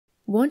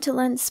Want to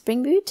learn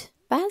Spring Boot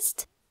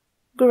fast?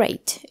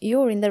 Great,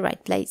 you're in the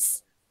right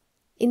place.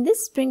 In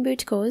this Spring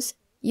Boot course,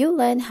 you'll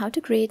learn how to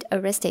create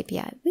a REST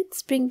API with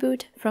Spring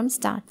Boot from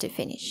start to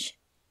finish.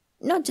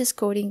 Not just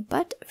coding,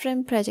 but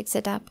from project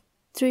setup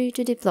through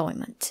to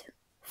deployment.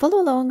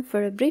 Follow along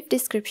for a brief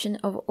description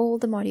of all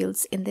the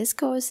modules in this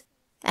course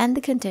and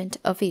the content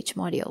of each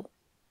module.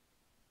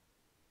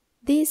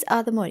 These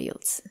are the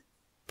modules: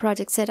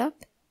 project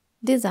setup,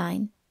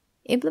 design,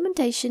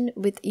 implementation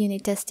with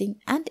unit testing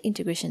and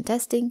integration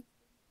testing,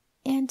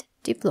 and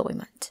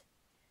deployment.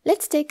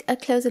 Let's take a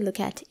closer look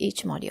at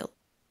each module.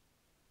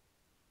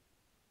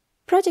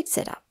 Project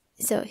setup.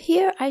 So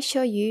here I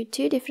show you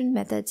two different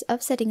methods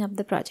of setting up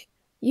the project.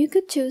 You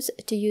could choose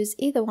to use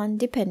either one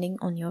depending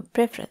on your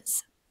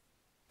preference.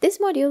 This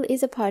module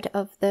is a part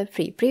of the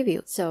free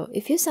preview, so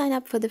if you sign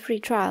up for the free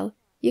trial,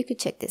 you could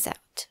check this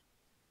out.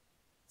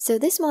 So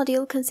this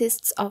module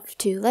consists of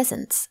two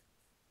lessons.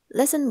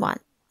 Lesson 1.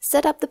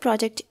 Set up the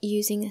project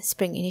using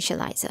Spring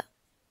Initializr.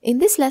 In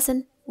this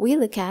lesson, we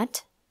look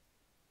at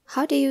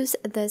how to use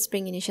the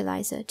Spring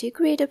Initializr to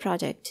create a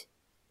project,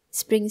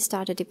 Spring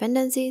Starter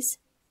dependencies,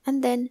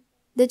 and then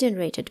the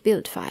generated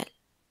build file.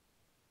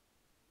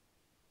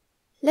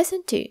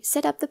 Lesson 2.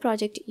 Set up the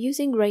project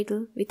using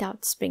Gradle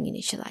without Spring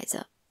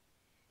Initializr.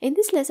 In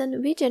this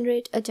lesson, we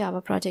generate a Java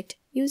project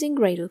using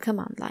Gradle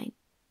command line.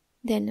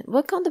 Then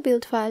work on the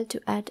build file to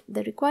add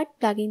the required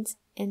plugins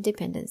and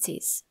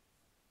dependencies.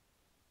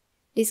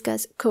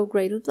 Discuss core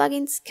Gradle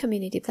plugins,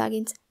 community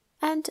plugins,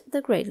 and the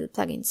Gradle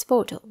plugins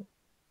portal.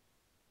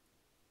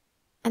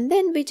 And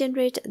then we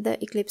generate the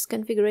Eclipse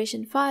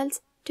configuration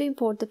files to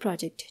import the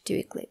project to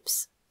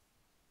Eclipse.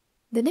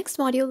 The next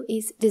module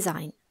is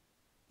design.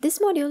 This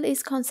module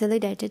is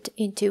consolidated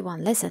into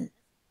one lesson.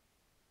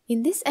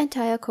 In this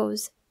entire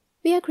course,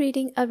 we are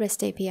creating a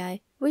REST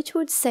API which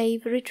would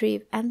save,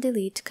 retrieve, and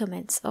delete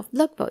comments of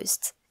blog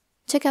posts.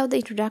 Check out the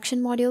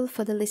introduction module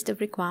for the list of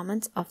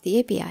requirements of the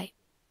API.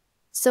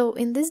 So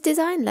in this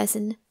design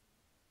lesson,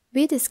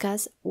 we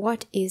discuss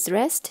what is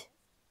REST,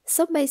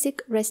 some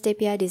basic REST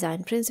API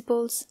design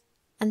principles,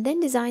 and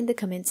then design the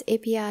comments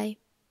API,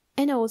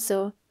 and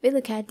also we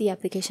look at the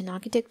application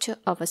architecture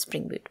of a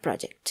Spring Boot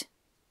project.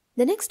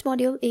 The next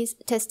module is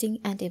testing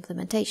and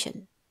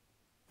implementation.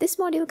 This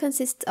module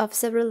consists of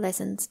several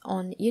lessons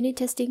on unit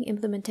testing,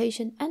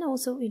 implementation, and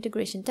also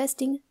integration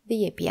testing,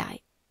 the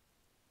API.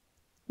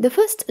 The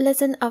first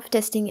lesson of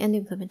testing and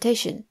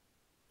implementation.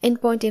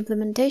 Endpoint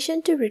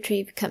implementation to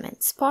retrieve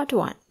comments, part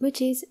 1,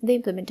 which is the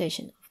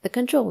implementation of the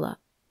controller.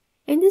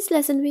 In this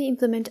lesson, we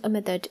implement a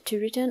method to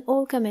return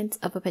all comments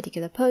of a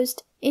particular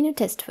post in a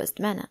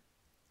test-first manner.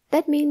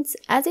 That means,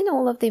 as in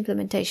all of the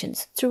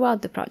implementations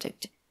throughout the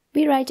project,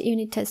 we write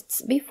unit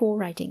tests before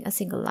writing a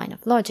single line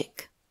of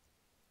logic.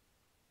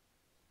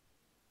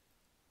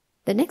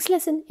 The next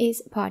lesson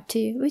is part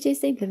 2, which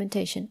is the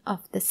implementation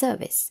of the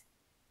service.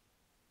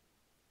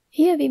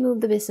 Here we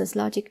move the business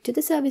logic to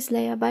the service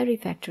layer by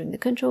refactoring the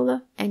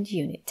controller and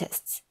unit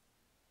tests.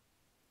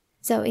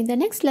 So in the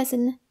next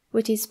lesson,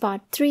 which is part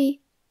 3,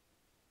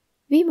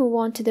 we move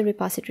on to the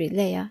repository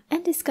layer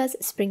and discuss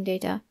Spring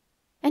Data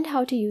and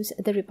how to use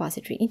the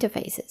repository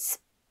interfaces.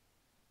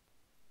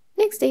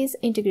 Next is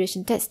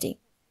integration testing.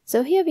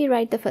 So here we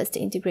write the first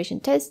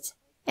integration tests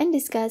and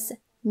discuss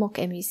mock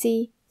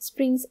MVC,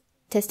 Spring's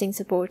testing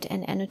support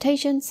and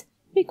annotations,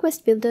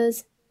 request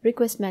builders,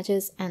 request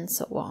matches, and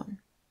so on.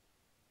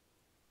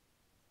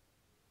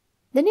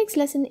 The next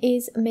lesson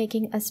is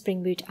making a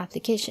Spring Boot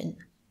application.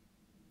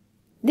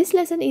 This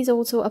lesson is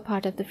also a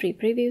part of the free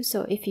preview,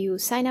 so if you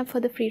sign up for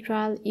the free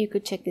trial, you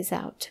could check this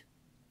out.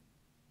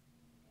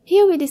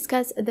 Here we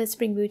discuss the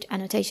Spring Boot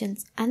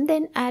annotations and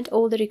then add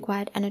all the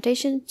required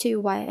annotation to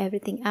wire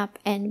everything up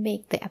and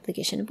make the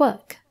application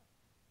work.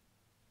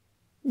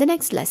 The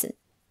next lesson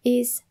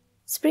is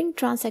Spring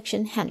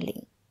Transaction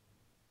Handling.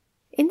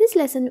 In this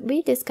lesson,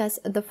 we discuss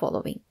the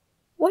following.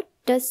 What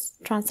does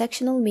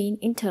transactional mean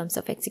in terms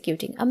of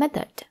executing a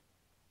method?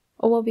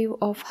 Overview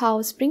of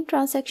how Spring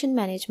Transaction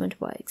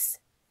Management works.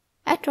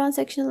 Add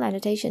transactional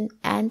annotation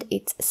and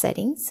its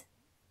settings.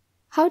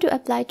 How to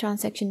apply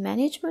transaction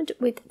management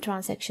with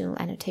transactional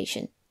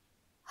annotation.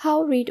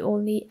 How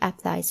read-only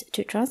applies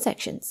to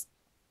transactions.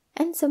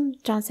 And some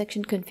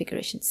transaction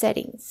configuration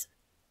settings.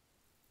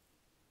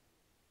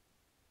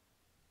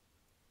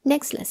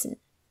 Next lesson,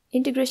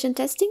 Integration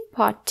Testing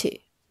Part 2.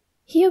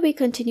 Here we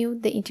continue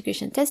the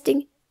integration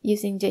testing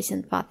using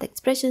JSON path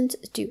expressions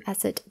to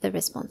assert the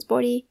response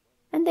body,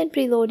 and then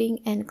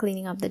preloading and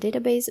cleaning up the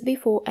database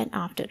before and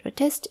after a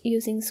test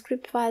using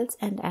script files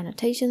and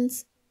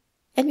annotations.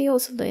 And we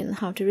also learn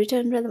how to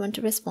return relevant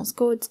response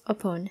codes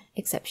upon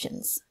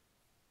exceptions.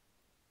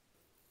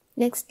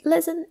 Next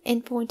lesson,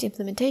 endpoint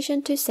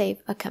implementation to save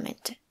a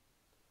comment.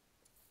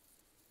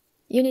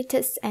 Unit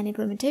tests and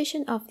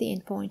implementation of the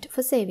endpoint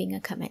for saving a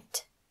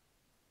comment.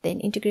 Then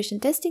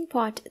integration testing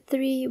part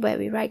 3, where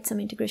we write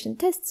some integration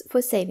tests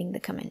for saving the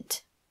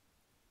comment.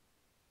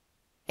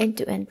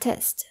 End-to-end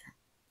test.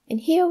 And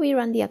here we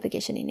run the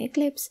application in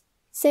Eclipse,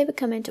 save a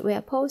comment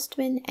via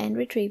Postman, and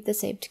retrieve the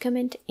saved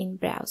comment in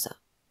browser.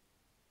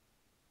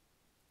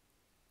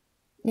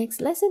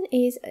 Next lesson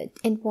is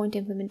endpoint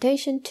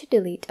implementation to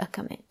delete a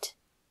comment.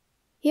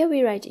 Here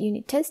we write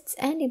unit tests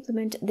and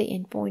implement the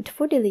endpoint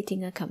for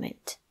deleting a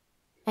comment.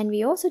 And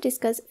we also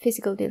discuss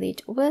physical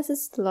delete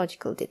versus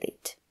logical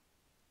delete.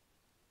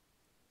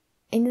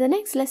 In the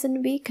next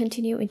lesson, we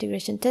continue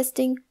integration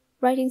testing,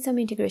 writing some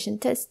integration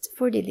tests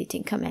for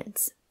deleting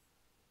comments.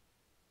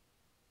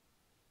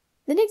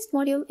 The next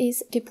module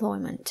is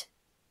deployment.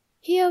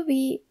 Here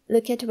we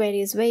look at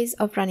various ways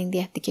of running the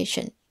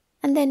application,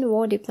 and then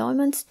war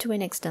deployments to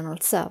an external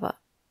server.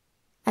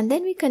 And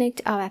then we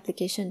connect our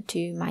application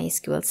to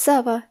MySQL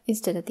server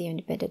instead of the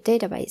embedded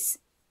database.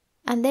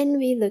 And then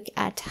we look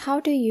at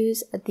how to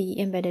use the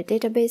embedded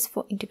database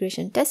for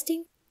integration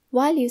testing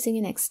while using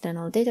an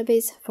external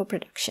database for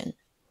production.